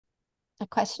a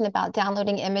question about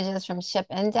downloading images from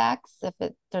ShipIndex,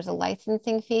 if there's a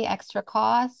licensing fee, extra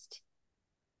cost.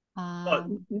 Uh,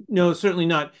 Um, no, certainly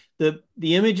not. The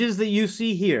images that you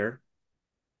see here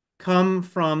come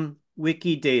from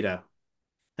Wikidata,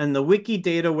 and the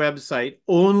Wikidata website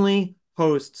only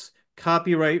hosts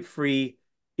copyright-free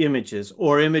images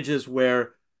or images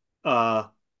where uh,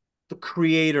 the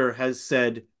creator has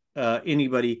said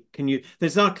anybody can use.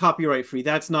 It's not copyright free.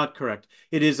 That's not correct.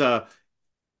 It is a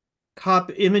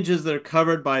images that are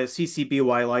covered by a CC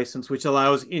BY license, which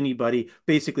allows anybody,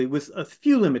 basically with a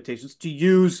few limitations, to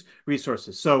use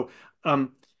resources. So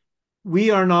um, we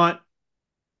are not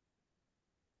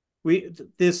we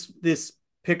this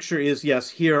picture is, yes,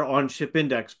 here on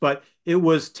ShipIndex, but it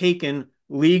was taken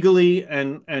legally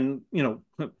and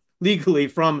legally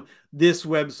from this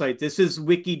website. This is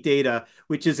Wikidata,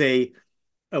 which is a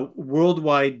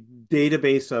worldwide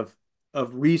database of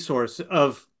resource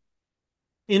of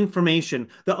information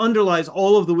that underlies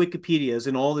all of the Wikipedias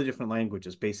in all the different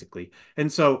languages, basically.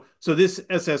 And so this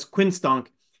SS Quinstonk,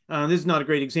 this is not a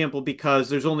great example because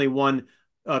there's only one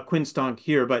Quinstonk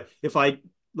here. But if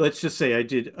let's just say I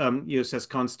did USS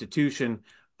Constitution.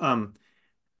 Um,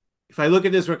 if I look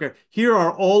at this record, here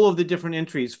are all of the different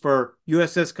entries for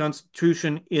USS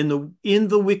Constitution in the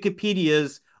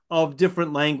Wikipedias of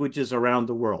different languages around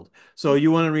the world. So you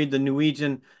want to read the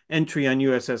Norwegian entry on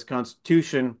USS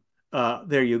Constitution,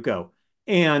 there you go.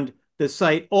 And the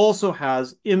site also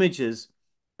has images,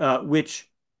 which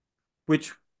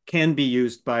can be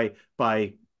used by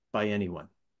anyone.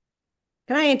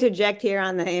 Can I interject here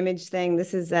on the image thing?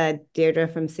 This is Deirdre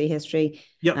from Sea History.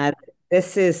 Yep.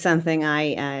 This is something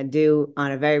I do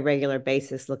on a very regular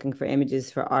basis, looking for images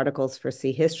for articles for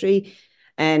Sea History.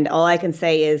 And all I can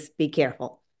say is be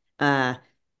careful.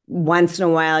 Once in a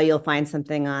while, you'll find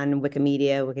something on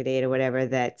Wikimedia, Wikidata, whatever,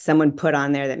 that someone put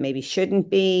on there that maybe shouldn't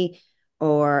be,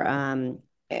 or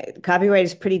copyright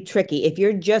is pretty tricky. If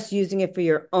you're just using it for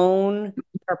your own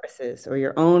purposes or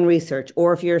your own research,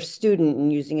 or if you're a student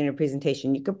and using it in a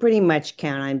presentation, you can pretty much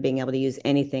count on being able to use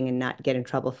anything and not get in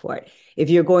trouble for it. If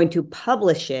you're going to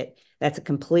publish it, that's a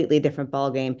completely different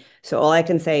ballgame. So all I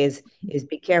can say is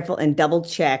be careful and double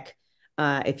check.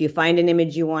 If you find an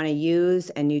image you want to use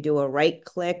and you do a right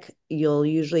click, you'll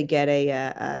usually get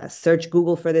a search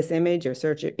Google for this image or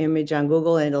search image on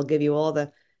Google, and it'll give you all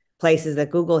the places that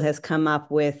Google has come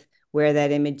up with where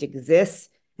that image exists.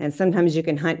 And sometimes you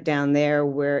can hunt down there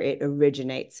where it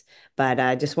originates. But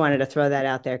I just wanted to throw that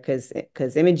out there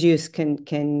because image use can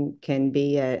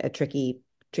be a tricky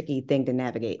thing to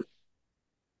navigate.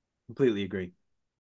 Completely agree.